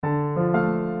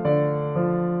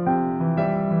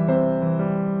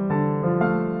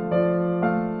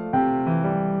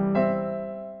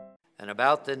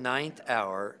about the 9th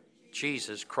hour,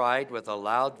 Jesus cried with a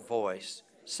loud voice,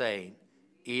 saying,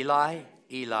 Eli,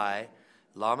 Eli,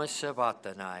 lama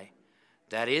sabachthani,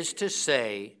 that is to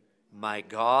say, my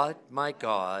God,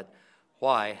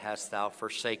 why hast thou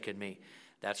forsaken me?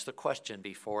 That's the question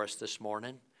before us this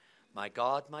morning. My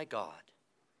God,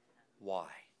 why?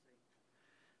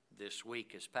 This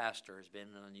week as pastor has been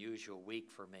an unusual week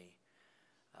for me.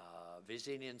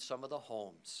 Visiting in some of the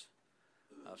homes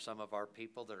of some of our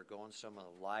people that are going some of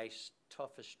life's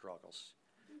toughest struggles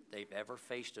they've ever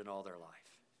faced in all their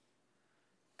life.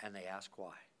 And they ask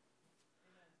why.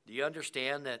 Do you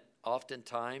understand that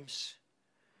oftentimes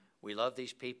we love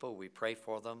these people, we pray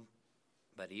for them,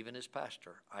 but even as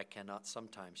pastor, I cannot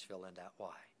sometimes fill in that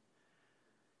why.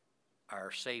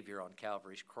 Our Savior on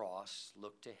Calvary's cross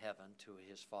looked to heaven to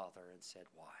his Father and said,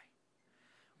 why?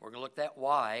 We're going to look at that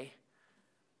why.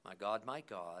 My God,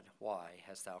 why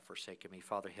hast thou forsaken me?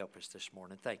 Father, help us this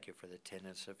morning. Thank you for the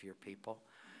attendance of your people.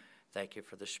 Thank you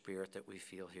for the spirit that we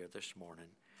feel here this morning.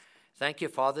 Thank you,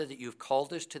 Father, that you've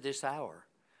called us to this hour.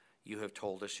 You have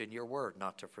told us in your word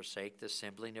not to forsake the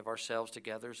assembling of ourselves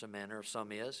together as the manner of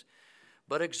some is,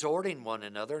 but exhorting one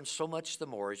another, and so much the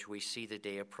more as we see the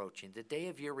day approaching, the day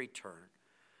of your return,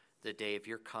 the day of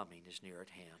your coming is near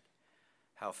at hand.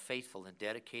 How faithful and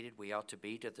dedicated we ought to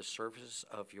be to the service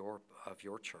of your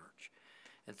church.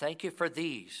 And thank you for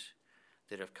these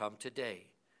that have come today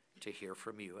to hear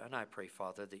from you. And I pray,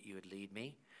 Father, that you would lead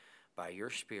me by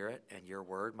your Spirit and your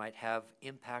word might have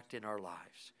impact in our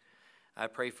lives. I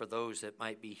pray for those that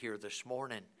might be here this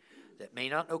morning that may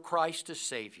not know Christ as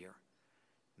Savior.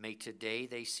 May today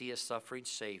they see a suffering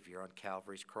Savior on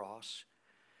Calvary's cross.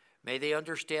 May they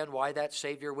understand why that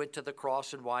Savior went to the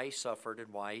cross and why he suffered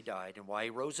and why he died and why he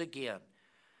rose again,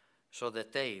 so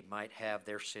that they might have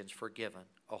their sins forgiven,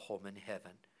 a home in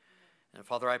heaven. And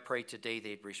Father, I pray today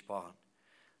they'd respond.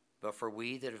 But for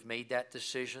we that have made that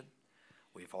decision,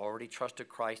 we've already trusted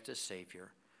Christ as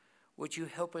Savior. Would you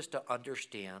help us to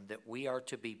understand that we are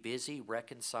to be busy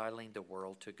reconciling the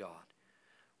world to God?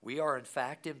 We are in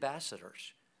fact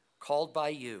ambassadors, called by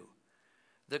you.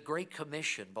 The Great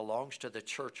Commission belongs to the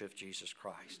Church of Jesus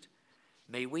Christ.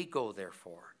 May we go,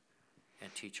 therefore,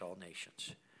 and teach all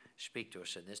nations. Speak to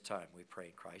us in this time, we pray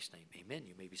in Christ's name. Amen.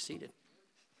 You may be seated.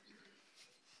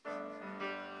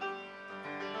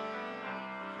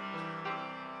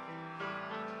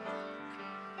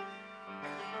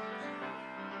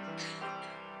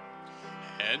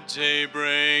 At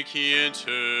daybreak he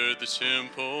entered the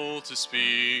temple to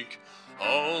speak.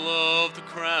 All of the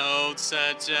crowd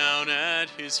sat down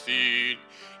at his feet.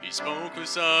 He spoke with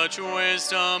such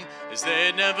wisdom as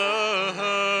they'd never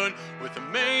heard. With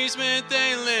amazement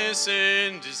they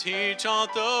listened as he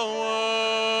taught the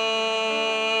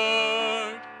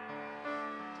word.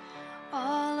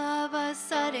 All of a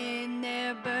sudden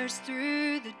there burst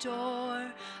through the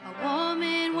door a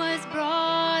woman was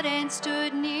brought and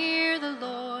stood near the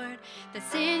Lord. The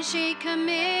sins she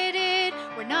committed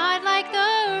were not like the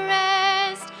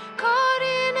rest. Caught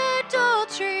in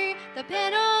adultery, the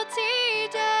penalty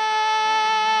death.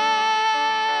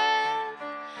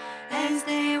 As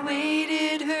they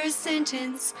waited her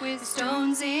sentence with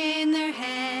stones in their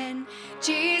hand,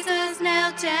 Jesus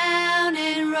knelt down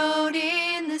and wrote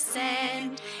in the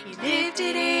sand. He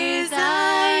lifted his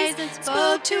eyes and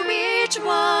spoke to each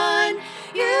one.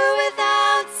 You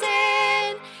without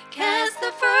sin, cast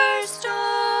the first stone.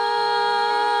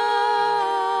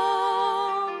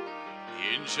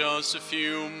 In just a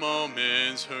few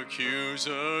moments her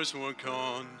accusers were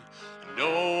gone.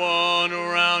 No one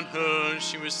around her,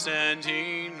 she was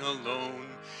standing alone.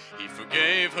 He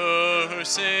forgave her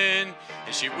sin,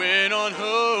 and she went on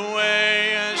her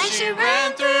way. As she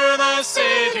ran through the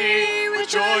city, with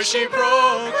joy she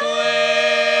proclaimed,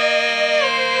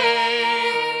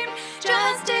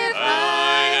 just if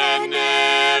I had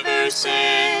never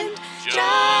sinned,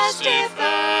 just if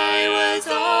I was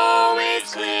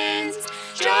always cleansed,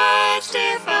 just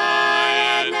if I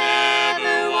had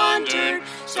never wandered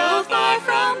so far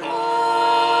from home.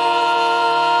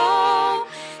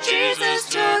 Jesus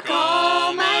took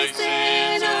all my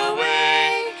sin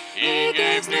away. He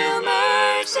gives new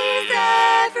mercies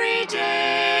every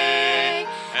day.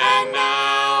 And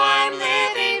now I'm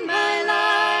living my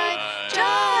life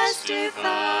justified.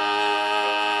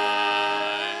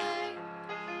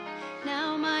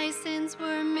 Now my sins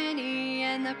were many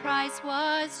and the price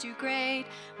was too great.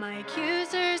 My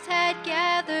accusers had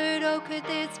gathered, oh could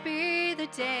this be the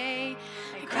day?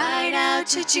 I cried out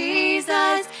to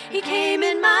Jesus, he came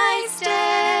in my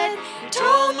stead. He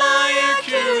told my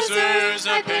accusers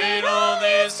I paid all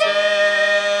this debt.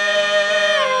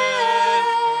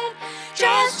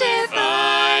 Just if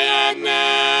I had never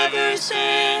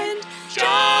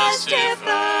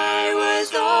I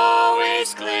was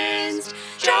always cleansed,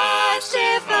 just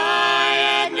if I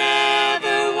had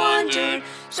never wandered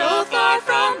so far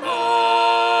from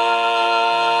home.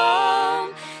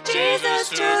 Jesus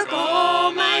took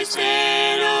all my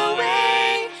sin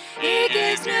away. He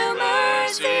gives new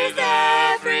mercies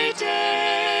every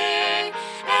day.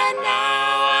 And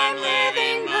now I'm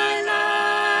living my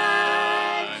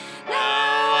life.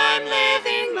 Now I'm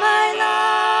living my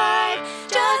life.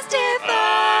 Just if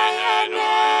I had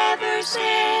never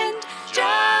sinned,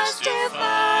 just if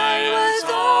I was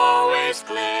always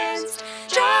cleansed,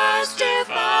 just if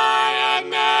I had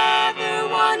never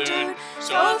wandered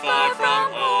so far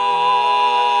from home.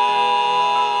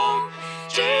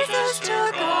 Jesus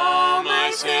took all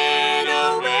my sin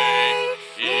away.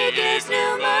 He gives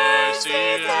new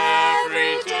mercies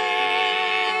every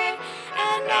day.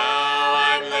 And now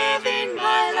I'm living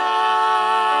my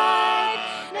life.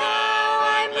 Now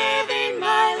I'm living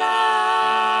my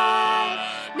life.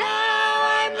 Now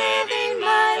I'm living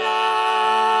my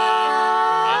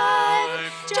life.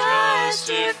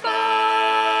 Justified.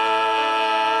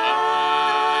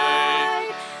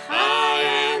 I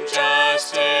am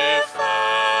justified.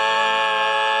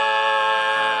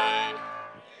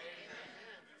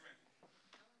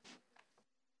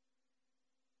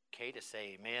 Okay to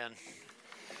say amen.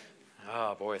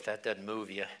 Oh boy, if that doesn't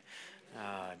move you.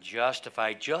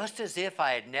 Justified, just as if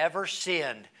I had never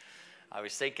sinned. I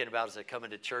was thinking about as I come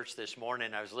into church this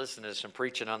morning, I was listening to some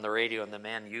preaching on the radio, and the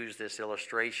man used this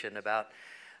illustration about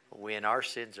when our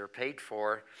sins are paid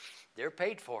for, they're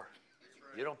paid for.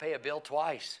 You don't pay a bill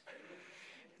twice.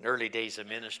 In early days of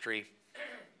ministry,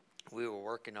 we were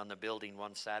working on the building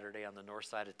one Saturday on the north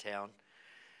side of town,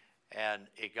 and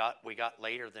we got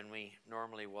later than we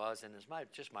normally was, and it was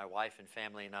just my wife and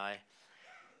family and I.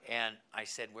 And I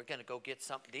said, we're going to go get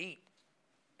something to eat.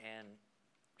 And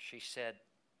she said,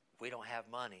 we don't have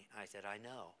money. I said, I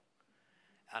know.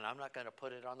 And I'm not going to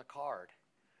put it on the card.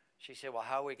 She said, well,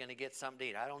 how are we going to get something to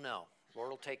eat? I don't know.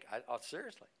 Lord will take,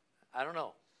 seriously, I don't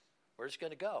know. We're just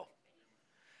going to go.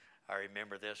 I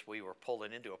remember this. We were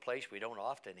pulling into a place we don't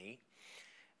often eat,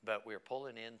 but we were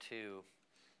pulling into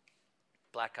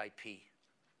Black Eyed Pea.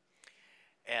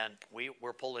 And we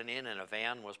were pulling in, and a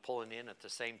van was pulling in at the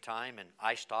same time, and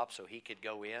I stopped so he could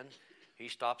go in. He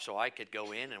stopped so I could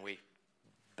go in, and we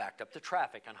backed up the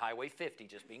traffic on Highway 50,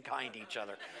 just being kind to each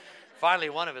other.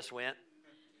 Finally, one of us went,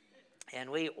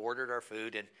 and we ordered our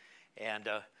food, and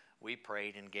we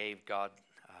prayed and gave God,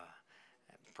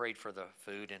 prayed for the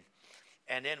food,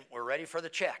 and then we're ready for the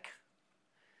check.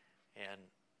 And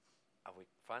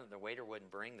finally, the waiter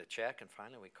wouldn't bring the check, and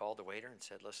finally we called the waiter and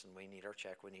said, listen, we need our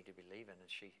check, we need to be leaving. And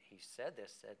he said,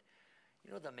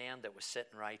 you know, the man that was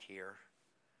sitting right here,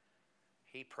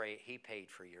 he paid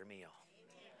for your meal.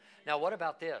 Amen. Now, what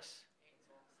about this?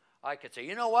 I could say,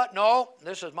 you know what? No,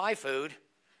 this is my food,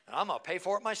 and I'm going to pay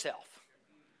for it myself.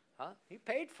 Huh? He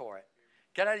paid for it.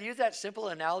 Can I use that simple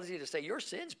analogy to say your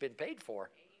sin's been paid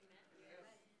for?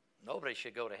 Nobody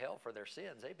should go to hell for their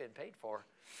sins. They've been paid for.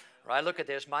 Right? Look at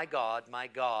this. My God, why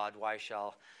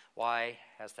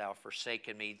hast thou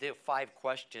forsaken me? The 5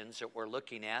 questions that we're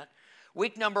looking at.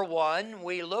 Week number 1,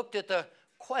 we looked at the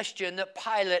question that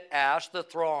Pilate asked the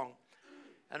throng.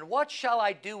 And what shall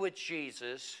I do with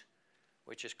Jesus,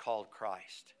 which is called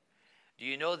Christ? Do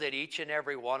you know that each and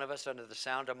every one of us under the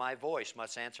sound of my voice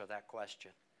must answer that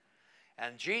question?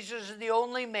 And Jesus is the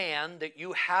only man that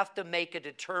you have to make a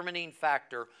determining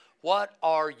factor. What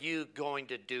are you going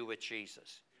to do with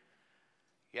Jesus?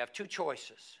 You have 2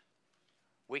 choices.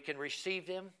 We can receive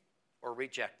him or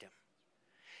reject him.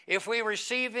 If we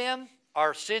receive him,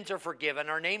 our sins are forgiven.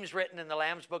 Our name's written in the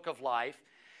Lamb's Book of Life.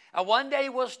 And one day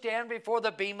we'll stand before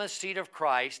the bema seat of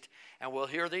Christ and we'll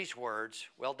hear these words,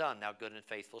 well done, thou good and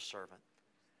faithful servant.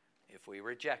 If we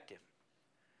reject him,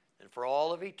 then for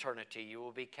all of eternity you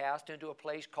will be cast into a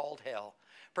place called hell.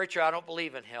 Preacher, I don't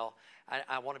believe in hell.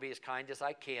 I want to be as kind as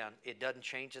I can. It doesn't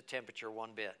change the temperature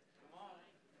one bit.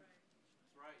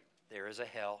 There is a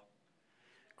hell.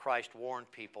 Christ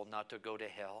warned people not to go to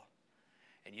hell.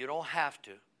 And you don't have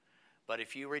to. But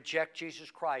if you reject Jesus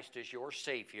Christ as your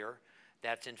Savior,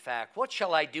 that's in fact, what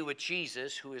shall I do with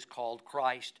Jesus who is called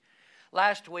Christ?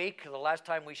 Last week, the last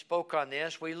time we spoke on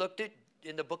this, we looked at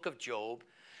in the book of Job.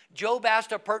 Job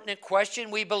asked a pertinent question.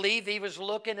 We believe he was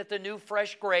looking at the new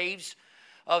fresh graves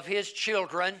of his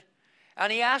children.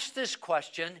 And he asked this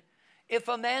question, if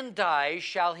a man dies,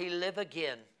 shall he live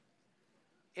again?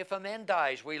 If a man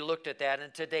dies, we looked at that,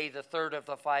 and today the 3rd of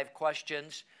the 5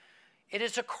 questions. It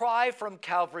is a cry from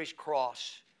Calvary's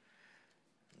cross.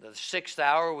 The 6th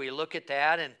hour, we look at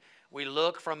that, and we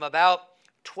look from about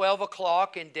 12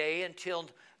 o'clock in day until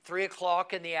 3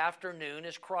 o'clock in the afternoon,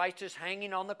 as Christ is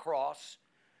hanging on the cross.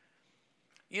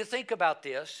 You think about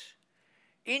this.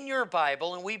 In your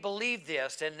Bible, and we believe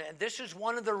this, and this is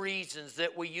one of the reasons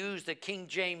that we use the King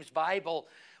James Bible,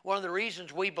 one of the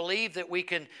reasons we believe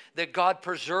that God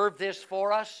preserved this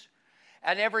for us.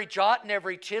 And every jot and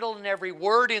every tittle and every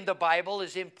word in the Bible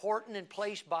is important and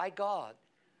placed by God.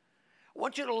 I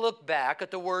want you to look back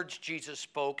at the words Jesus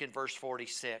spoke in verse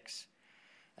 46.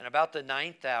 And about the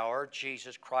 9th hour,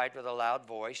 Jesus cried with a loud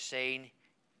voice, saying,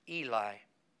 Eli.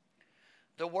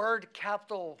 The word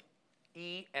capital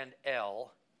E and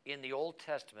L in the Old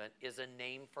Testament is a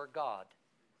name for God.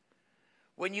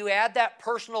 When you add that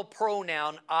personal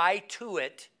pronoun I to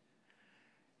it,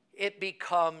 it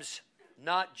becomes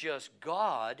not just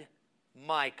God,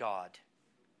 my God.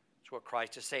 That's what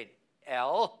Christ is saying.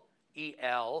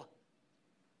 L-E-L,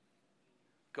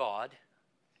 God.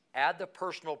 Add the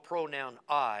personal pronoun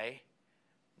I,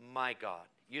 my God.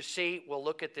 You see, we'll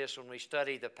look at this when we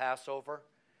study the Passover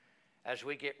as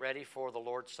we get ready for the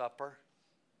Lord's Supper.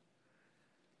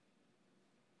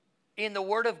 In the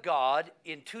Word of God,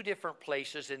 in two different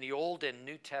places in the Old and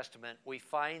New Testament, we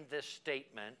find this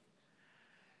statement.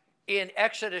 In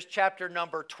Exodus chapter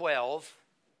number 12,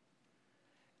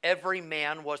 every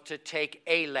man was to take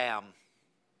a lamb.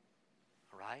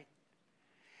 All right?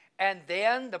 And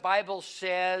then the Bible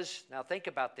says, now think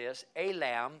about this, a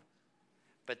lamb,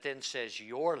 but then says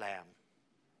your lamb.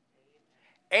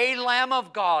 A Lamb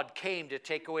of God came to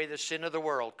take away the sin of the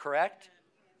world, correct?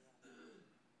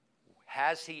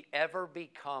 Has he ever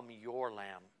become your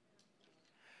lamb?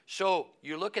 So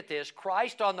you look at this,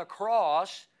 Christ on the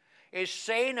cross is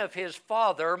saying of his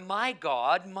Father, my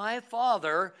God, my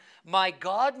Father, my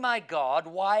God,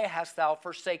 why hast thou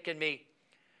forsaken me?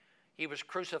 He was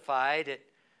crucified at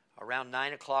around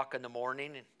 9 o'clock in the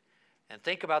morning. And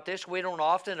think about this, we don't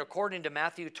often, according to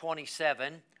Matthew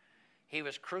 27, he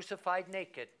was crucified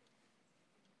naked.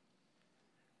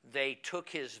 They took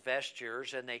his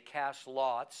vestures and they cast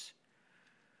lots.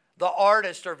 The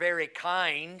artists are very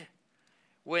kind.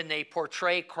 When they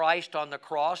portray Christ on the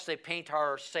cross, they paint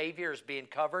our Savior as being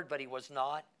covered, but he was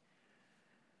not.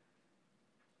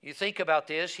 You think about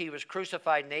this. He was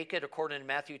crucified naked, according to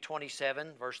Matthew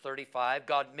 27, verse 35.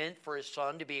 God meant for his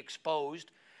Son to be exposed.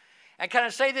 And can I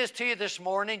say this to you this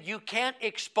morning? You can't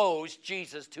expose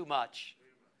Jesus too much.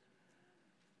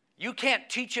 You can't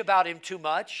teach about him too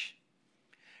much.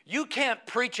 You can't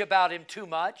preach about him too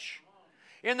much.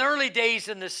 In the early days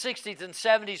in the 60s and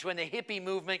 70s when the hippie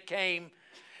movement came,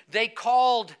 they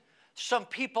called some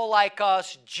people like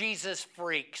us Jesus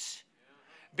freaks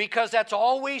because that's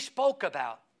all we spoke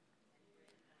about.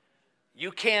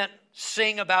 You can't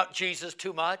sing about Jesus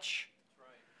too much.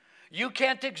 You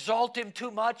can't exalt him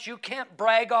too much. You can't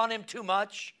brag on him too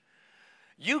much.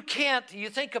 You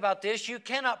think about this, you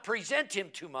cannot present him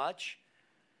too much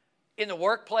in the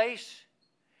workplace,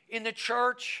 in the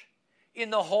church,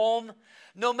 in the home.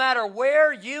 No matter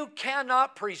where, you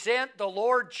cannot present the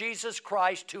Lord Jesus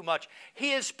Christ too much.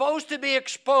 He is supposed to be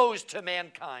exposed to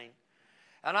mankind.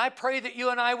 And I pray that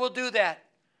you and I will do that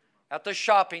at the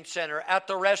shopping center, at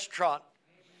the restaurant,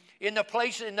 in the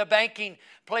places, in the banking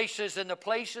places, in the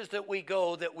places that we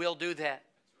go, that we'll do that.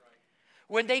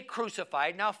 When they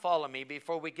crucified, now follow me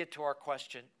before we get to our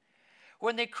question.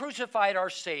 When they crucified our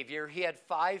Savior, he had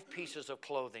 5 pieces of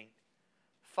clothing,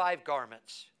 5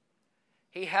 garments.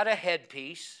 He had a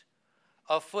headpiece,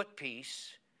 a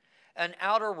footpiece, an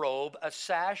outer robe, a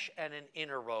sash, and an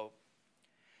inner robe.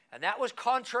 And that was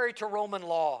contrary to Roman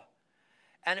law.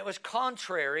 And it was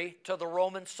contrary to the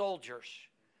Roman soldiers.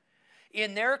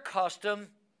 In their custom,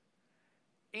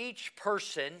 each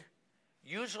person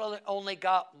usually only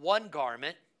got 1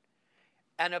 garment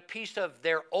and a piece of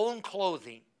their own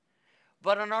clothing.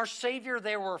 But on our Savior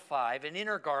there were 5, an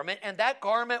inner garment, and that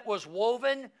garment was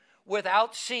woven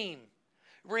without seam.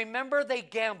 Remember, they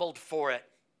gambled for it.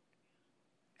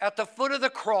 At the foot of the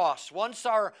cross, once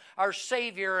our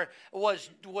Savior was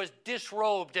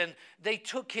disrobed and they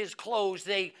took his clothes,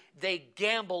 they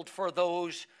gambled for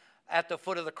those at the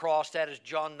foot of the cross. That is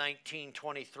John 19,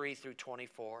 23 through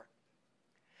 24.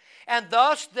 And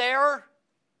thus there,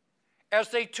 as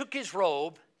they took his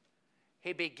robe,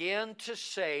 he began to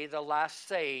say the last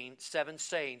 7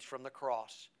 sayings from the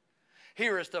cross.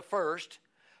 Here is the first.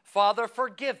 Father,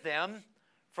 forgive them,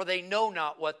 for they know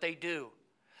not what they do.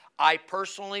 I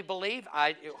personally believe,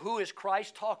 who is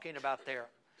Christ talking about there?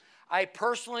 I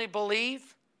personally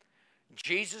believe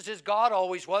Jesus is God,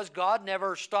 always was God,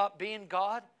 never stopped being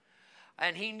God.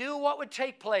 And he knew what would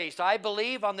take place. I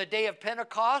believe on the day of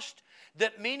Pentecost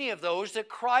that many of those that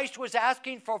Christ was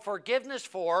asking for forgiveness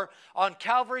for on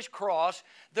Calvary's cross,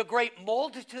 the great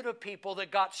multitude of people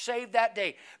that got saved that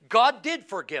day, God did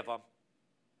forgive them.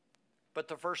 But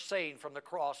the first saying from the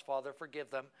cross, Father,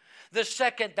 forgive them. The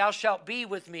second, thou shalt be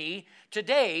with me.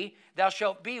 Today, thou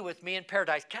shalt be with me in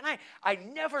paradise. I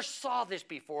never saw this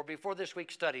before this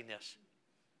week studying this.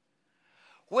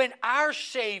 When our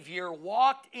Savior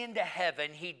walked into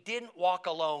heaven, he didn't walk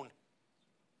alone.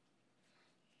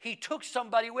 He took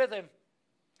somebody with him.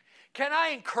 Can I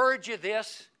encourage you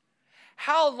this?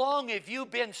 How long have you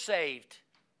been saved?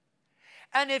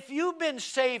 And if you've been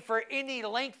saved for any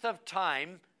length of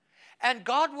time, and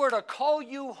God were to call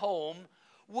you home,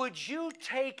 would you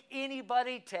take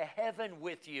anybody to heaven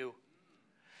with you?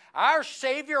 Our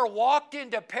Savior walked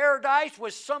into paradise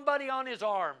with somebody on his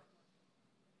arm.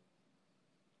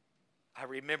 I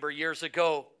remember years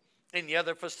ago in the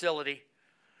other facility,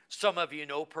 some of you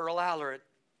know Pearl Allerett.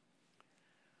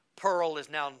 Pearl is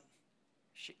now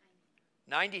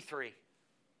 93.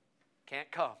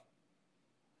 Can't come.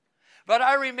 But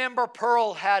I remember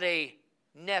Pearl had a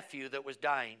nephew that was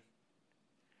dying.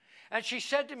 And she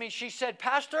said to me, she said,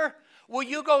 Pastor, will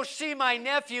you go see my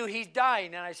nephew? He's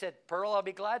dying. And I said, Pearl, I'll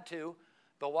be glad to,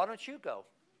 but why don't you go?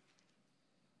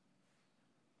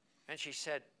 And she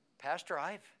said, Pastor,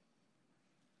 I've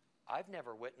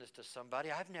never witnessed to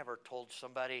somebody. I've never told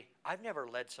somebody. I've never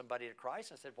led somebody to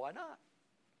Christ. I said, why not?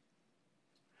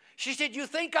 She said, you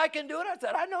think I can do it? I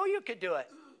said, I know you can do it.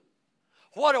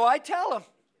 What do I tell them?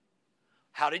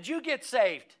 How did you get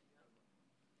saved?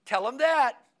 Tell them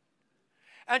that.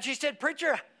 And she said,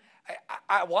 Preacher,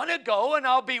 I want to go and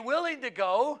I'll be willing to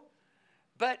go,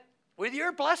 but with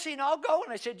your blessing, I'll go.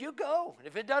 And I said, you go. And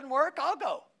if it doesn't work, I'll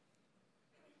go.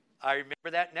 I remember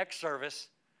that next service.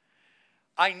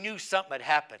 I knew something had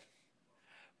happened.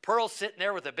 Pearl's sitting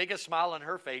there with the biggest smile on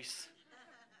her face.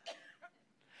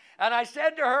 And I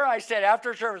said to her,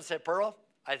 after service, I said, Pearl,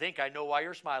 I think I know why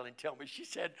you're smiling. Tell me. She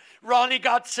said, Ronnie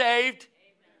got saved.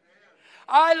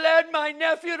 I led my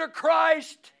nephew to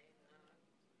Christ.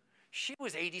 She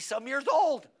was 80-some years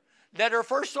old. Led her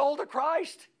first soul to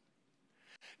Christ.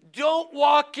 Don't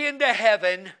walk into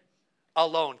heaven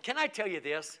alone. Can I tell you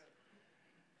this?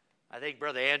 I think,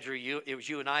 Brother Andrew, it was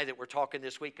you and I that were talking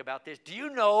this week about this. Do you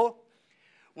know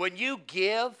when you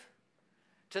give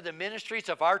to the ministries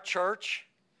of our church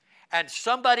and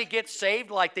somebody gets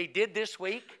saved like they did this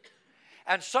week,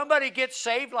 and somebody gets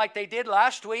saved like they did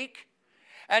last week,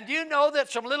 and do you know that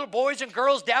some little boys and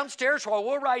girls downstairs while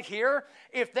we're right here,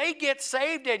 if they get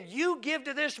saved and you give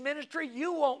to this ministry,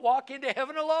 you won't walk into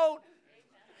heaven alone.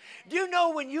 Do you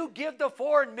know when you give to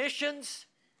foreign missions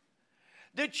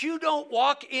that you don't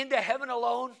walk into heaven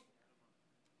alone?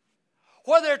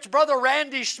 Whether it's Brother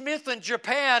Randy Smith in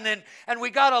Japan, and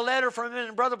we got a letter from him,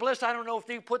 and Brother Bliss, I don't know if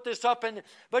he put this up,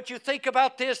 but you think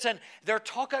about this, and they're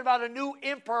talking about a new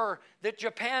emperor that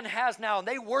Japan has now, and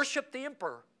they worship the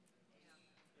emperor.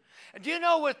 And do you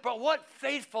know what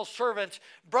faithful servants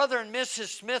Brother and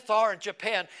Mrs. Smith are in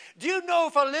Japan? Do you know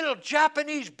if a little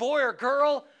Japanese boy or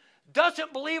girl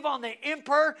doesn't believe on the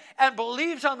emperor and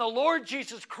believes on the Lord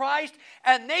Jesus Christ,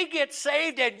 and they get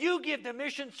saved, and you give the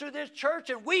missions through this church,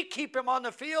 and we keep them on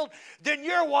the field, then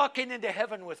you're walking into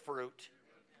heaven with fruit.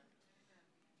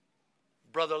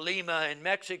 Brother Lima in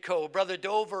Mexico, Brother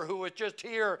Dover, who was just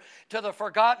here, to the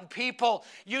forgotten people,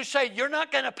 you say, you're not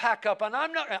going to pack up, and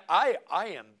I'm not. I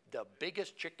am the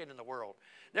biggest chicken in the world.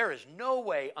 There is no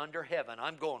way under heaven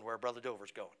I'm going where Brother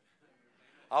Dover's going.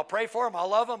 I'll pray for him, I'll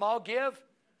love him, I'll give.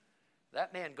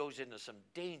 That man goes into some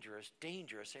dangerous,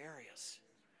 dangerous areas.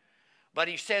 But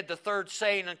he said the third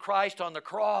saying in Christ on the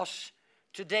cross,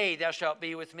 today thou shalt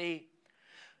be with me.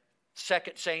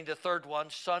 Second saying, the third one,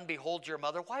 son, behold your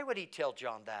mother. Why would he tell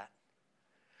John that?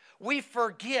 We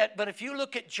forget, but if you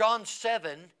look at John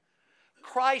 7,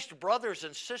 Christ's brothers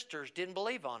and sisters didn't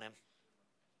believe on him.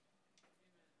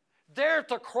 There at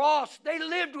the cross, they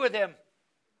lived with him.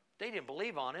 They didn't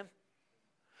believe on him.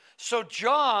 So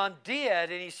John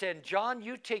did, and he said, John,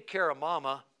 you take care of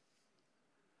Mama.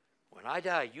 When I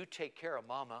die, you take care of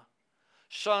Mama.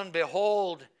 Son,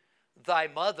 behold thy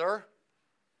mother.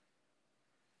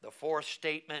 The fourth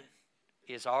statement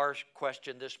is our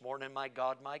question this morning, my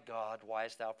God, why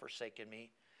hast thou forsaken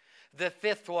me? The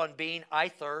fifth one being, I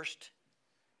thirst.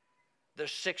 The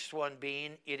sixth one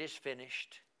being, it is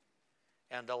finished.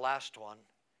 And the last one,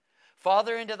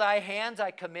 Father, into thy hands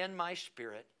I commend my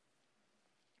spirit.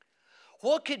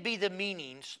 What could be the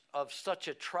meanings of such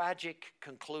a tragic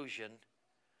conclusion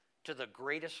to the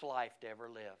greatest life to ever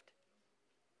lived?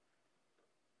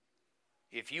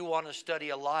 If you want to study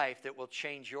a life that will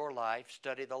change your life,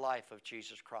 study the life of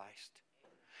Jesus Christ.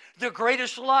 The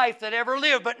greatest life that ever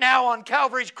lived. But now on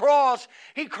Calvary's cross,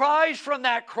 he cries from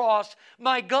that cross,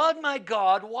 my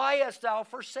God, why hast thou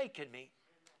forsaken me?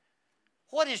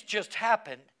 What has just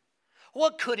happened?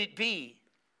 What could it be?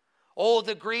 Oh,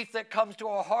 the grief that comes to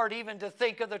our heart even to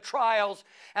think of the trials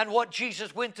and what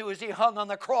Jesus went through as he hung on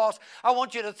the cross. I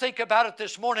want you to think about it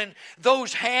this morning.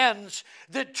 Those hands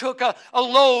that took a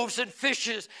loaves and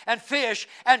fishes and fish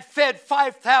and fed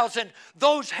 5,000.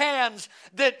 Those hands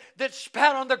that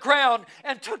spat on the ground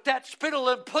and took that spittle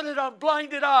and put it on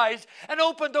blinded eyes and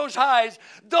opened those eyes.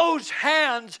 Those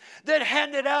hands that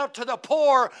handed out to the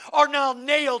poor are now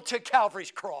nailed to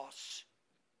Calvary's cross.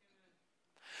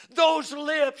 Those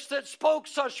lips that spoke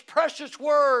such precious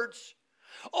words,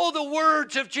 oh, the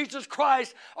words of Jesus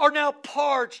Christ are now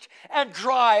parched and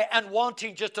dry and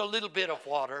wanting just a little bit of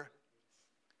water.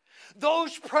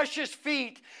 Those precious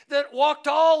feet that walked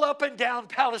all up and down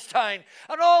Palestine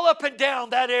and all up and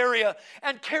down that area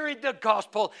and carried the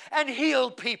gospel and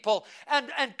healed people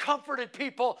and comforted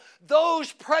people,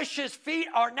 those precious feet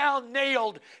are now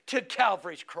nailed to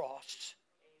Calvary's cross.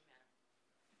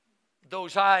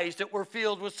 Those eyes that were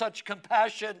filled with such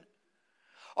compassion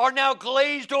are now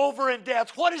glazed over in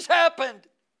death. What has happened?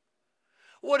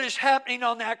 What is happening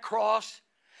on that cross?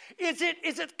 Is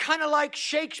it kind of like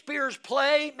Shakespeare's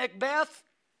play, Macbeth?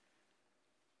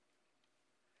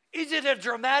 Is it a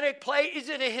dramatic play? Is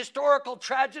it a historical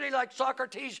tragedy like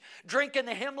Socrates drinking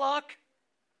the hemlock?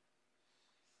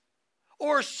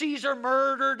 Or Caesar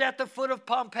murdered at the foot of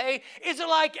Pompeii? Is it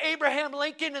like Abraham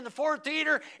Lincoln in the Ford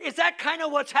Theater? Is that kind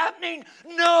of what's happening?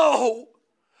 No.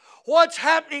 What's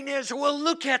happening is, we'll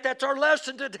look at, that's our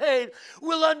lesson today.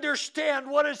 We'll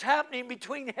understand what is happening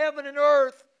between heaven and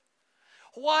earth.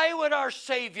 Why would our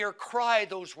Savior cry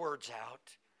those words out?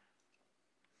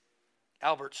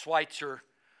 Albert Schweitzer,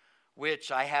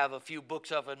 which I have a few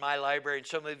books of in my library, and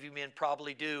some of you men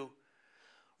probably do,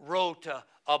 wrote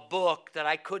a book that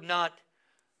I could not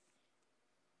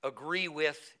agree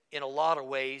with in a lot of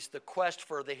ways, The Quest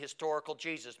for the Historical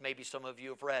Jesus. Maybe some of you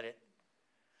have read it.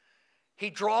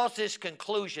 He draws this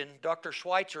conclusion. Dr.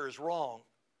 Schweitzer is wrong.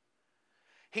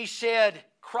 He said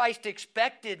Christ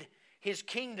expected his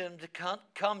kingdom to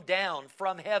come down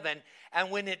from heaven,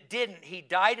 and when it didn't, he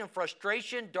died in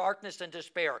frustration, darkness, and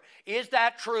despair. Is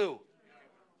that true?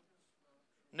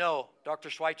 No, Dr.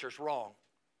 Schweitzer's wrong.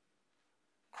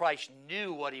 Christ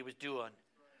knew what he was doing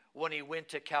when he went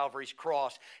to Calvary's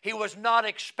cross. He was not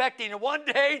expecting one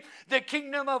day the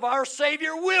kingdom of our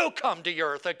Savior will come to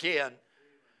earth again.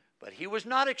 But he was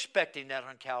not expecting that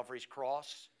on Calvary's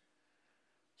cross.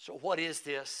 So what is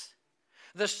this?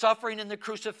 The suffering and the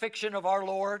crucifixion of our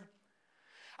Lord.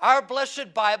 Our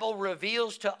blessed Bible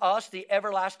reveals to us the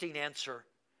everlasting answer.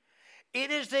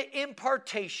 It is the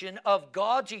impartation of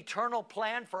God's eternal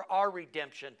plan for our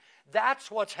redemption. That's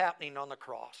what's happening on the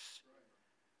cross.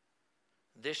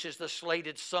 This is the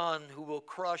slated Son who will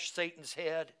crush Satan's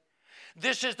head.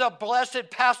 This is the blessed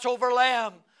Passover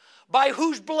Lamb by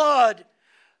whose blood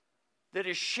that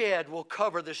is shed will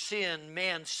cover the sin,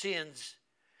 man's sins.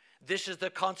 This is the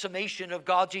consummation of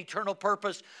God's eternal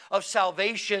purpose of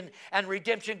salvation and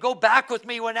redemption. Go back with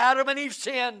me when Adam and Eve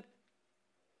sinned.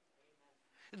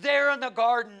 There in the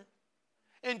garden,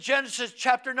 in Genesis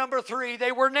chapter number 3,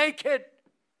 they were naked.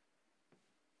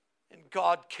 And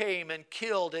God came and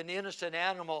killed an innocent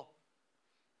animal.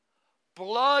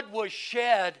 Blood was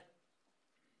shed.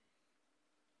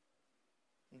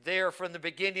 There from the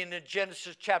beginning in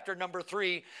Genesis chapter number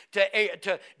 3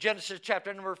 to Genesis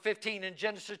chapter number 15 and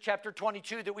Genesis chapter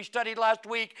 22 that we studied last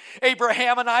week.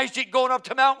 Abraham and Isaac going up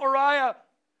to Mount Moriah.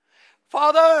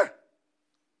 Father,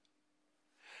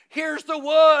 here's the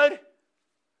wood.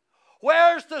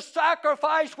 Where's the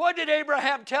sacrifice? What did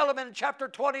Abraham tell him in chapter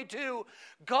 22?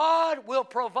 God will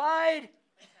provide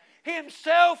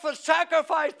himself a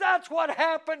sacrifice. That's what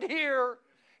happened here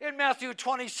in Matthew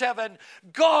 27.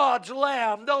 God's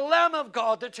Lamb, the Lamb of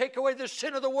God to take away the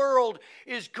sin of the world,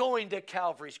 is going to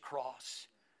Calvary's cross.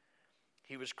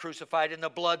 He was crucified and the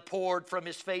blood poured from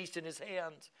his face and his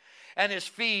hands and his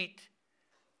feet.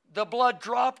 The blood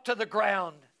dropped to the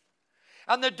ground.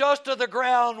 And the dust of the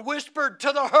ground whispered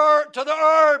to the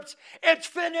herbs, it's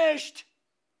finished.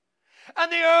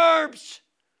 And the herbs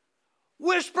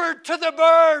whispered to the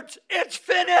birds, it's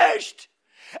finished.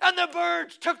 And the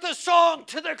birds took the song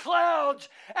to the clouds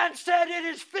and said, it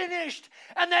is finished.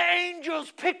 And the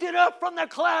angels picked it up from the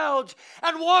clouds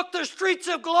and walked the streets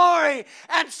of glory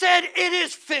and said, it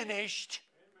is finished.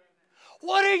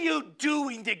 What are you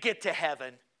doing to get to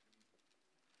heaven?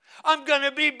 I'm going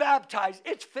to be baptized.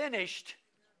 It's finished.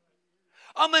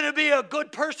 I'm going to be a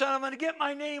good person. I'm going to get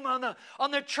my name on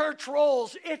the church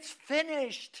rolls. It's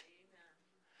finished.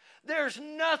 There's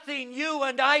nothing you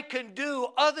and I can do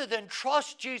other than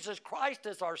trust Jesus Christ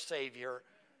as our Savior.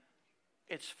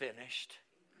 It's finished.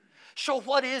 So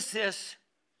what is this?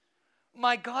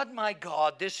 My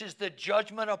God, this is the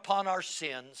judgment upon our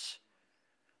sins.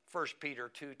 1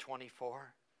 Peter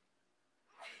 2:24.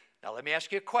 Now let me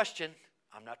ask you a question.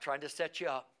 I'm not trying to set you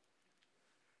up.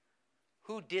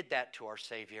 Who did that to our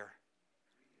Savior?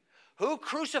 Who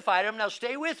crucified him? Now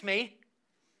stay with me.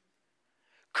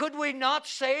 Could we not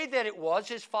say that it was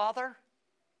his Father?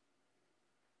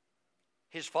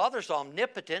 His Father's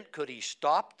omnipotent. Could he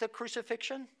stop the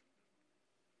crucifixion?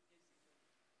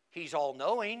 He's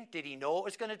all-knowing. Did he know it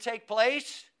was going to take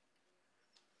place?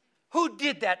 Who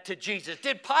did that to Jesus?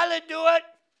 Did Pilate do it?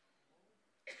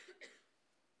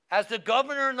 As the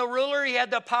governor and the ruler, he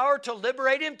had the power to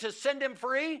liberate him, to send him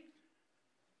free.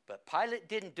 But Pilate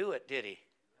didn't do it, did he?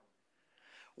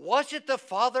 Was it the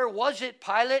Father? Was it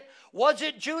Pilate? Was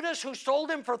it Judas who sold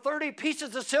him for 30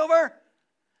 pieces of silver?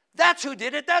 That's who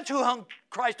did it. That's who hung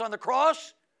Christ on the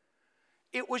cross.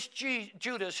 It was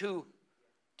Judas who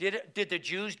did it. Did the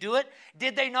Jews do it?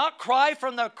 Did they not cry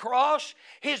from the cross,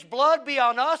 his blood be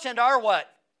on us and our what?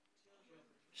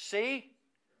 See?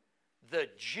 The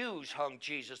Jews hung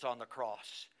Jesus on the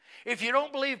cross. If you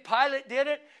don't believe Pilate did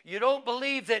it, you don't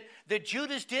believe that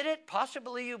Judas did it,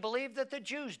 possibly you believe that the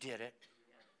Jews did it.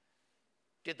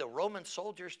 Did the Roman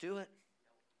soldiers do it?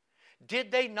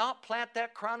 Did they not plant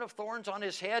that crown of thorns on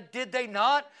his head? Did they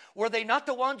not? Were they not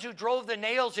the ones who drove the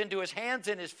nails into his hands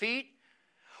and his feet?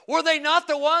 Were they not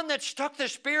the one that stuck the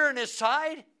spear in his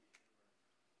side?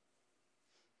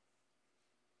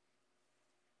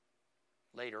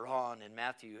 Later on in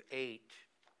Matthew 8,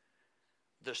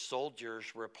 the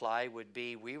soldiers' reply would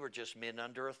be, we were just men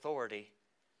under authority.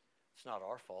 It's not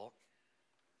our fault.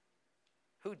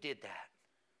 Who did that?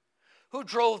 Who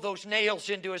drove those nails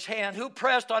into his hand? Who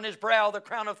pressed on his brow the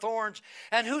crown of thorns?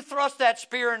 And who thrust that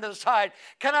spear into the side?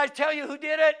 Can I tell you who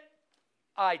did it?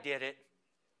 I did it.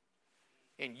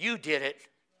 And you did it.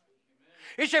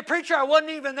 He said, preacher, I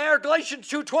wasn't even there. Galatians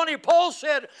 2:20, Paul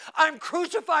said, I'm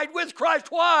crucified with Christ.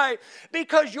 Why?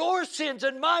 Because your sins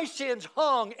and my sins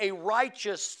hung a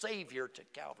righteous Savior to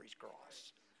Calvary's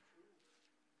cross.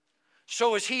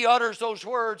 So as he utters those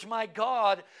words, my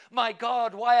God,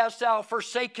 why hast thou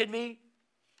forsaken me?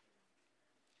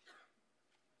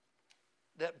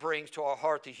 That brings to our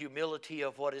heart the humility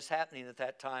of what is happening at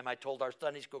that time. I told our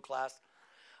Sunday school class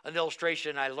an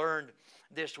illustration I learned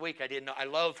this week. I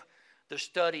love the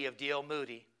study of D.L.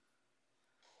 Moody.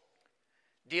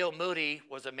 D.L. Moody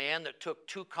was a man that took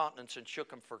 2 continents and shook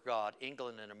them for God,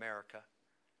 England and America.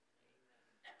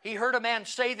 He heard a man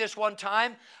say this one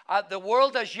time, the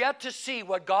world has yet to see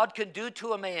what God can do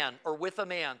to a man or with a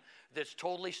man that's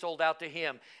totally sold out to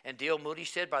him. And D.L. Moody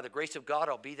said, by the grace of God,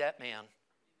 I'll be that man.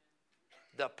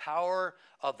 The power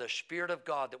of the Spirit of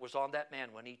God that was on that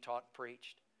man when he taught and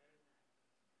preached.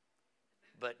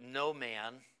 But no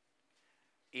man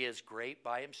is great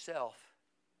by himself.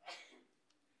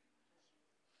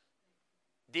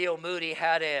 D.L. Moody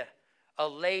had a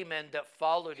layman that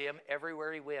followed him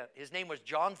everywhere he went. His name was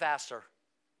John Vassar.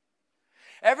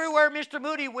 Everywhere Mr.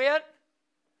 Moody went,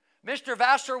 Mr.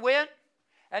 Vassar went,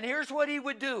 and here's what he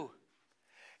would do.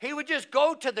 He would just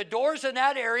go to the doors in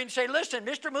that area and say, listen,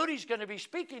 Mr. Moody's going to be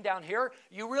speaking down here.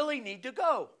 You really need to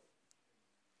go.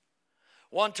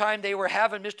 One time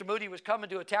Mr. Moody was coming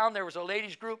to a town. There was a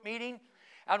ladies group meeting.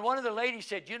 And one of the ladies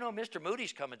said, you know, Mr.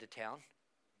 Moody's coming to town.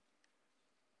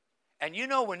 And you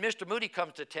know when Mr. Moody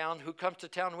comes to town, who comes to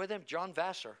town with him? John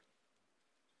Vassar.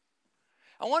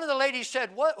 And one of the ladies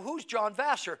said, who's John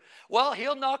Vassar? Well,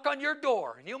 he'll knock on your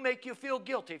door and he'll make you feel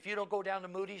guilty if you don't go down to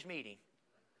Moody's meeting.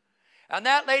 And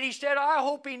that lady said, I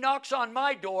hope he knocks on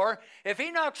my door. If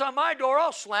he knocks on my door,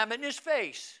 I'll slam it in his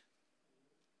face.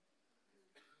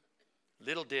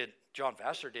 Little did John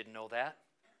Vassar didn't know that.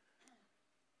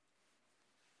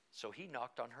 So he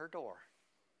knocked on her door.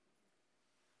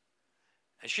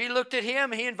 And she looked at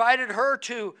him. He invited her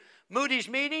to Moody's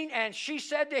meeting. And she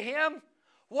said to him,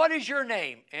 what is your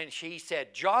name? And he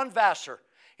said, John Vassar.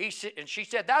 And she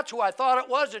said, that's who I thought it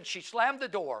was. And she slammed the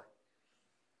door.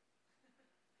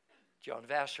 John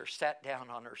Vassar sat down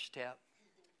on her step.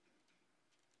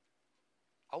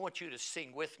 I want you to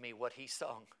sing with me what he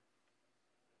sung.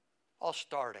 I'll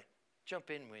start it. Jump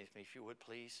in with me if you would,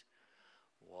 please.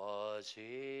 Was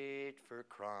it for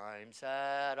crimes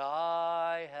that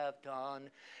I have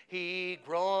done? He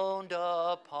groaned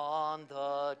upon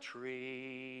the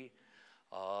tree.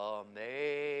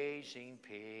 Amazing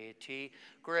pity beauty,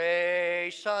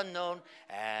 grace unknown,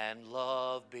 and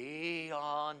love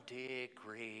beyond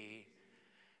degree.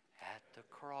 At the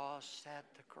cross, at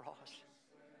the cross.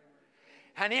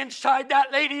 And inside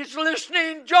that lady's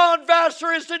listening. John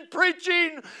Vassar isn't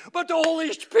preaching, but the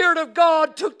Holy Spirit of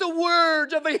God took the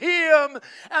words of a hymn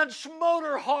and smote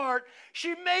her heart.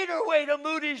 She made her way to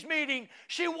Moody's meeting.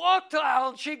 She walked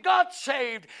out, she got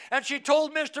saved, and she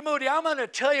told Mr. Moody, I'm going to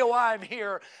tell you why I'm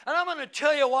here, and I'm going to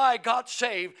tell you why I got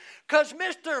saved. Because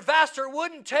Mr. Vassar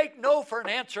wouldn't take no for an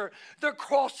answer. The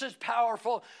cross is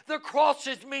powerful. The cross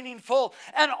is meaningful.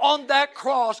 And on that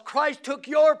cross, Christ took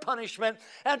your punishment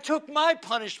and took my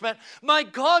punishment. My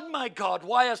God,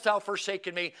 why hast thou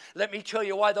forsaken me? Let me tell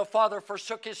you why the Father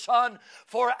forsook his Son.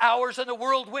 4 hours and the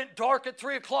world went dark at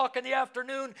 3 o'clock in the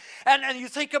afternoon. And you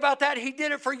think about that, he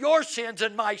did it for your sins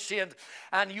and my sins.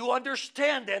 And you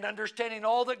understand, and understanding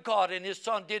all that God and his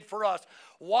Son did for us,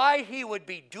 why he would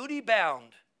be duty bound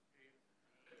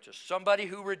to somebody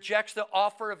who rejects the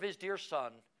offer of his dear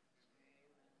Son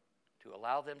to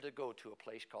allow them to go to a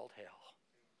place called hell.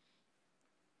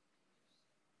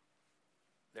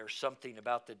 There's something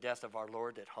about the death of our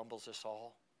Lord that humbles us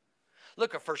all.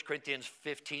 Look at 1 Corinthians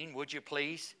 15, would you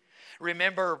please?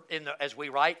 Remember, as we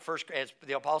write, as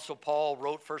the Apostle Paul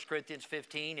wrote 1 Corinthians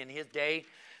 15, in his day,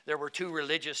 there were two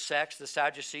religious sects, the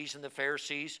Sadducees and the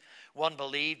Pharisees. One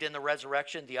believed in the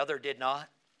resurrection, the other did not.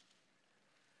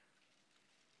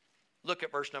 Look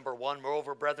at verse number 1.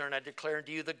 Moreover, brethren, I declare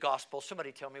unto you the gospel.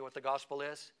 Somebody tell me what the gospel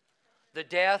is. The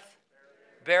death,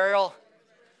 burial.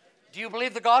 Do you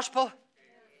believe the gospel?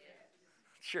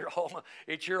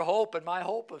 It's your hope and my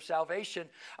hope of salvation.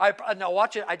 Now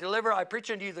watch it. I preach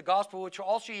unto you the gospel which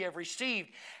also ye have received.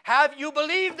 Have you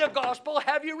believed the gospel?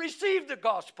 Have you received the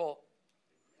gospel?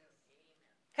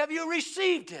 Have you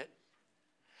received it?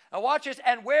 Now watch this.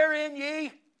 And wherein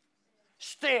ye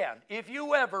stand. If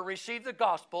you ever received the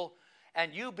gospel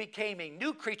and you became a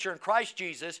new creature in Christ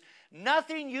Jesus,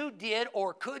 nothing you did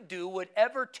or could do would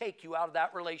ever take you out of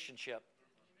that relationship.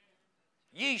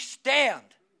 Ye stand.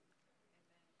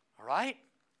 All right?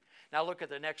 Now look at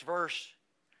the next verse.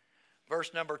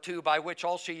 Verse number 2, by which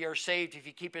also ye are saved, if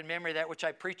ye keep in memory that which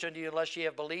I preach unto you, unless ye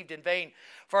have believed in vain.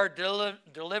 For I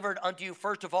delivered unto you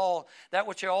first of all that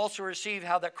which I also received,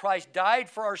 how that Christ died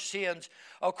for our sins,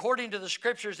 according to the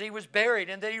Scriptures, he was buried,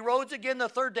 and that he rose again the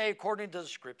third day, according to the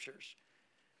Scriptures.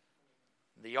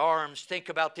 The arms, think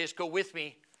about this, go with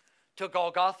me to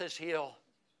Golgotha's hill.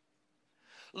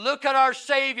 Look at our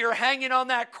Savior hanging on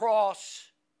that cross.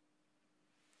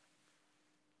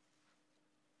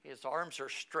 His arms are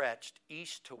stretched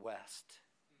east to west.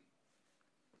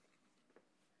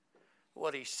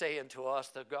 What he's saying to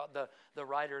us, the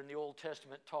writer in the Old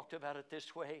Testament talked about it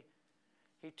this way.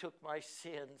 He took my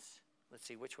sins. Let's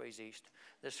see, which way is east?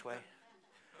 This way.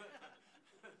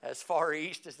 As far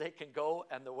east as they can go,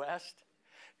 and the west.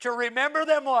 To remember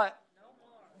them what?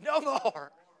 No more. No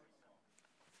more.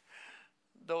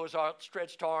 Those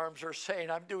outstretched arms are saying,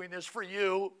 I'm doing this for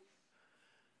you.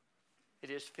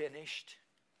 It is finished.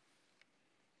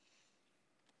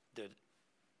 The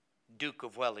Duke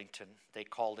of Wellington, they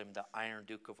called him the Iron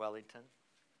Duke of Wellington.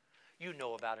 You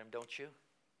know about him, don't you?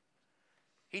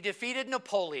 He defeated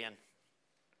Napoleon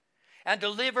and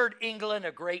delivered England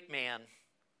a great man.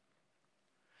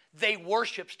 They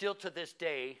worship still to this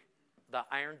day the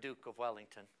Iron Duke of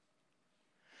Wellington.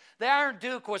 The Iron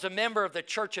Duke was a member of the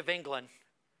Church of England,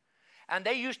 and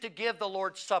they used to give the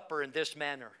Lord's Supper in this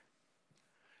manner.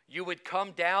 You would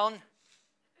come down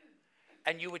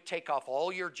and you would take off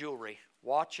all your jewelry,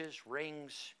 watches,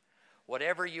 rings,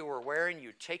 whatever you were wearing,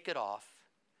 you'd take it off,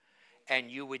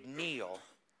 and you would kneel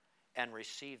and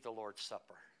receive the Lord's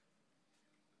Supper.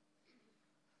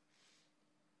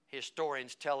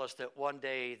 Historians tell us that one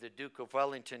day the Duke of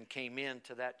Wellington came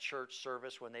into that church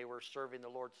service when they were serving the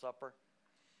Lord's Supper.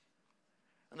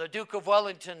 And the Duke of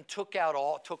Wellington took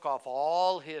off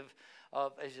all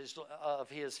of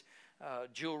his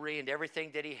jewelry and everything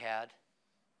that he had.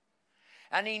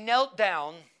 And he knelt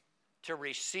down to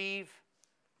receive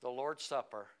the Lord's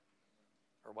Supper,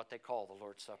 or what they call the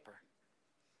Lord's Supper.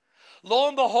 Lo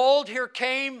and behold, here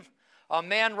came a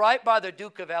man right by the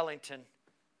Duke of Wellington.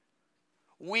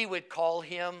 We would call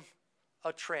him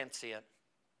a transient.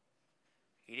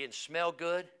 He didn't smell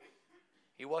good.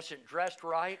 He wasn't dressed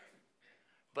right.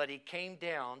 But he came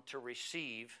down to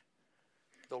receive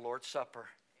the Lord's Supper.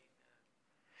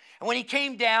 And when he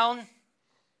came down,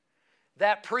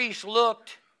 that priest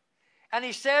looked and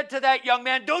he said to that young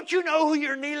man, don't you know who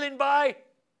you're kneeling by?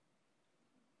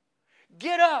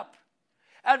 Get up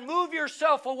and move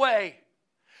yourself away.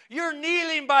 You're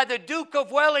kneeling by the Duke of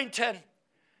Wellington.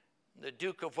 The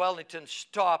Duke of Wellington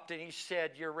stopped and he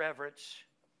said, Your Reverence,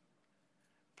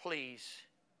 please,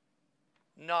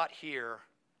 not here,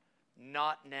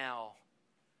 not now.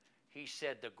 He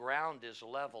said, the ground is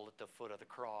level at the foot of the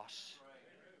cross.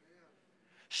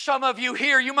 Some of you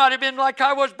here, you might have been like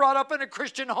I was, brought up in a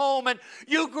Christian home and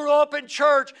you grew up in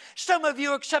church. Some of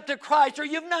you accepted Christ or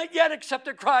you've not yet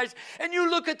accepted Christ, and you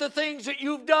look at the things that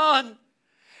you've done.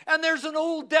 And there's an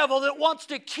old devil that wants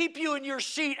to keep you in your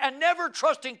seat and never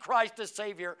trusting Christ as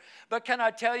Savior. But can I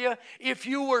tell you, if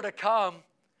you were to come,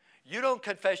 you don't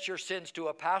confess your sins to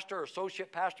a pastor or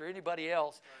associate pastor or anybody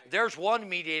else. There's one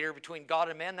mediator between God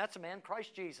and man. That's a man,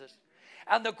 Christ Jesus.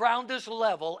 And the ground is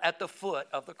level at the foot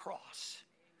of the cross.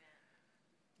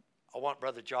 I want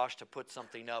Brother Josh to put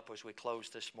something up as we close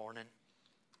this morning.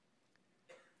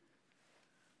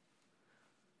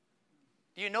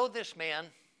 Do you know this man?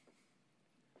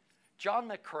 John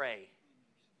McCrae,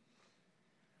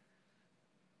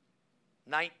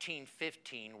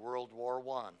 1915, World War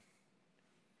I.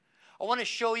 I want to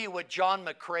show you what John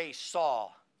McCrae saw.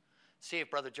 See if,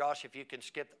 Brother Josh, if you can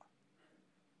skip.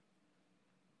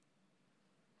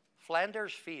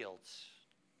 Flanders Fields.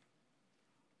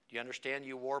 Do you understand,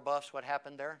 you war buffs, what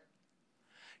happened there?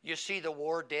 You see the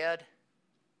war dead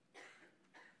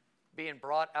being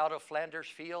brought out of Flanders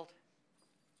Field?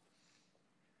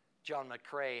 John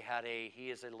McCrae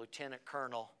he is a lieutenant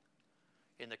colonel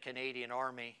in the Canadian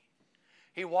Army.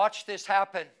 He watched this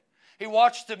happen. He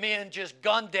watched the men just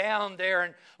gunned down there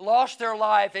and lost their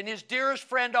life. And his dearest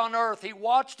friend on earth, he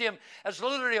watched him as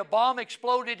literally a bomb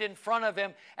exploded in front of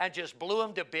him and just blew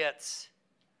him to bits.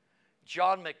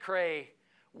 John McCrae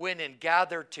went and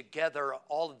gathered together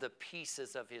all of the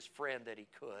pieces of his friend that he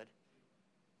could.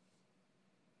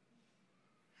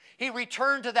 He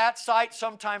returned to that site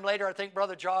sometime later. I think,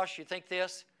 Brother Josh, you think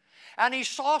this? And he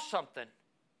saw something.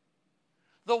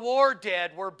 The war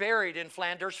dead were buried in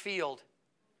Flanders Field.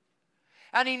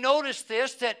 And he noticed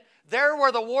this, that there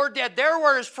were the war dead, there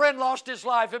where his friend lost his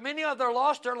life, and many others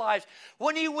lost their lives.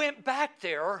 When he went back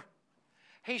there,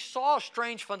 he saw a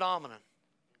strange phenomenon.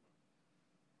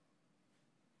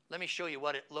 Let me show you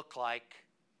what it looked like.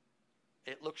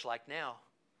 It looks like now.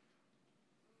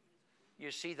 You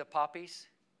see the poppies?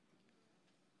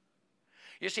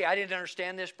 You see, I didn't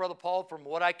understand this, Brother Paul, from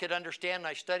what I could understand, and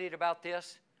I studied about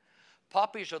this.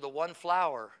 Poppies are the one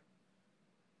flower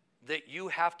that you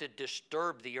have to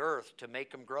disturb the earth to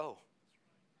make them grow.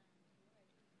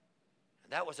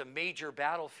 That was a major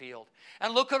battlefield.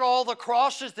 And look at all the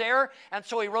crosses there. And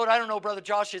so he wrote, I don't know, Brother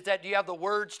Josh, do you have the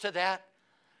words to that?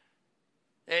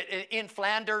 In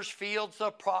Flanders Fields,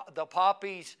 the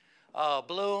poppies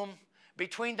bloom.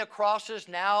 Between the crosses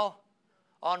now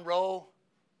on row,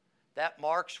 that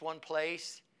marks one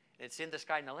place. It's in the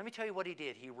sky. Now let me tell you what he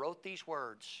did. He wrote these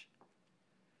words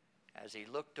as he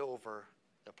looked over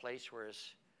the place where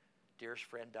his dearest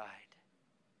friend died.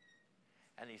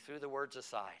 And he threw the words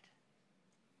aside.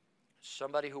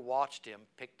 Somebody who watched him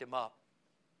picked him up.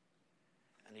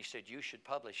 And he said, you should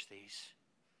publish these.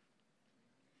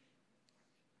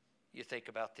 You think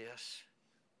about this.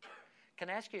 Can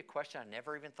I ask you a question I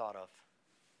never even thought of?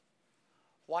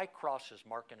 Why crosses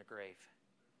marking a grave?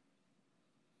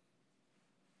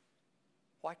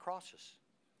 Why crosses?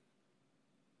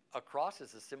 A cross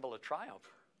is a symbol of triumph.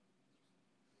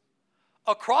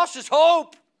 A cross is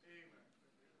hope.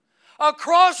 A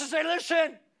cross is,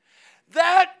 listen,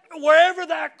 that wherever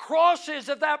that cross is,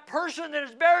 of that person that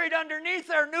is buried underneath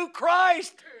there knew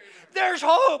Christ, there's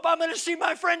hope. I'm going to see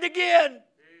my friend again.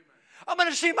 I'm going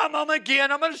to see my mom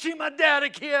again. I'm going to see my dad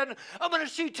again. I'm going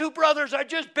to see two brothers I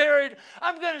just buried.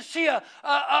 I'm going to see a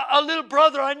little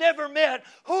brother I never met.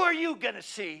 Who are you going to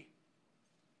see?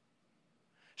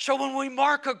 So when we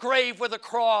mark a grave with a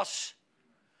cross,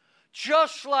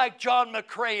 just like John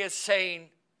McCrae is saying,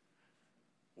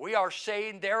 we are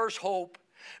saying there's hope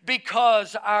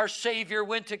because our Savior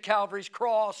went to Calvary's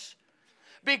cross,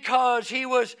 because he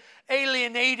was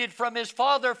alienated from his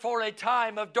Father for a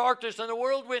time of darkness, and the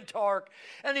world went dark,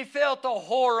 and he felt the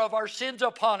horror of our sins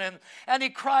upon him, and he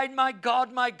cried, my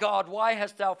God, why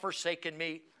hast thou forsaken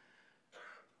me?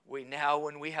 We now,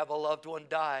 when we have a loved one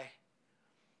die,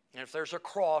 and if there's a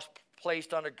cross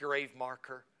placed on a grave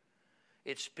marker,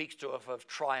 it speaks to us of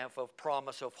triumph, of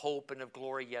promise, of hope, and of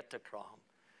glory yet to come.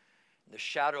 In the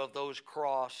shadow of those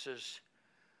crosses,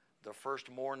 the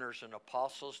first mourners and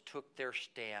apostles took their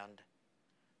stand.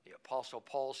 The Apostle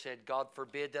Paul said, God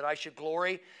forbid that I should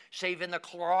glory save in the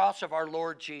cross of our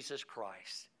Lord Jesus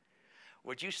Christ.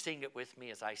 Would you sing it with me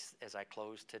as I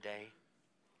close today?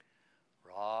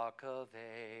 Rock of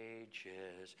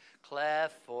ages,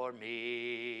 cleft for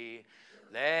me,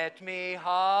 let me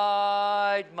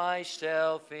hide hide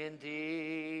myself in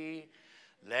thee.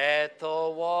 Let the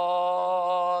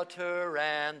water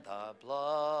and the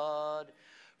blood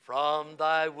from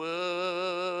thy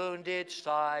wounded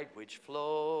side which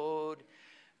flowed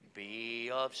be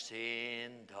of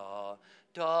sin the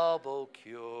double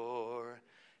cure.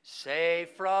 Save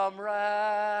from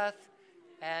wrath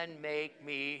and make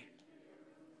me,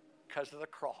 because of the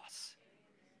cross.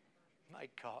 My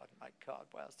God,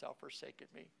 why hast thou forsaken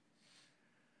me?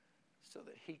 So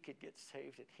that he could get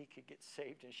saved, and he could get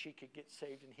saved, and she could get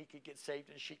saved, and he could get saved,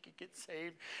 and she could get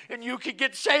saved, and you could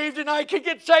get saved, and I could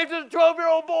get saved as a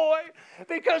 12-year-old boy,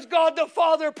 because God the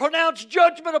Father pronounced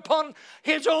judgment upon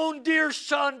his own dear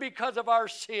Son because of our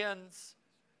sins.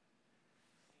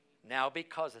 Now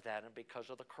because of that and because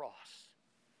of the cross,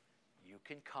 you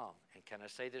can come. And can I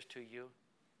say this to you?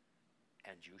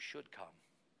 And you should come.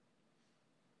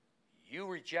 You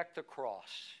reject the cross.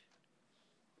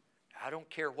 I don't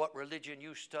care what religion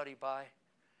you study by.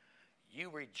 You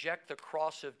reject the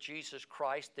cross of Jesus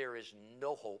Christ, there is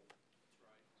no hope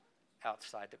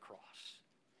outside the cross.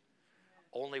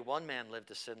 Only one man lived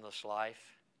a sinless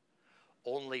life.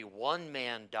 Only one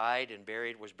man died and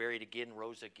was buried again,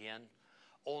 rose again.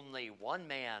 Only one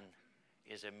man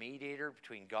is a mediator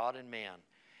between God and man.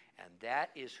 And that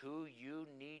is who you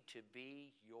need to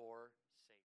be your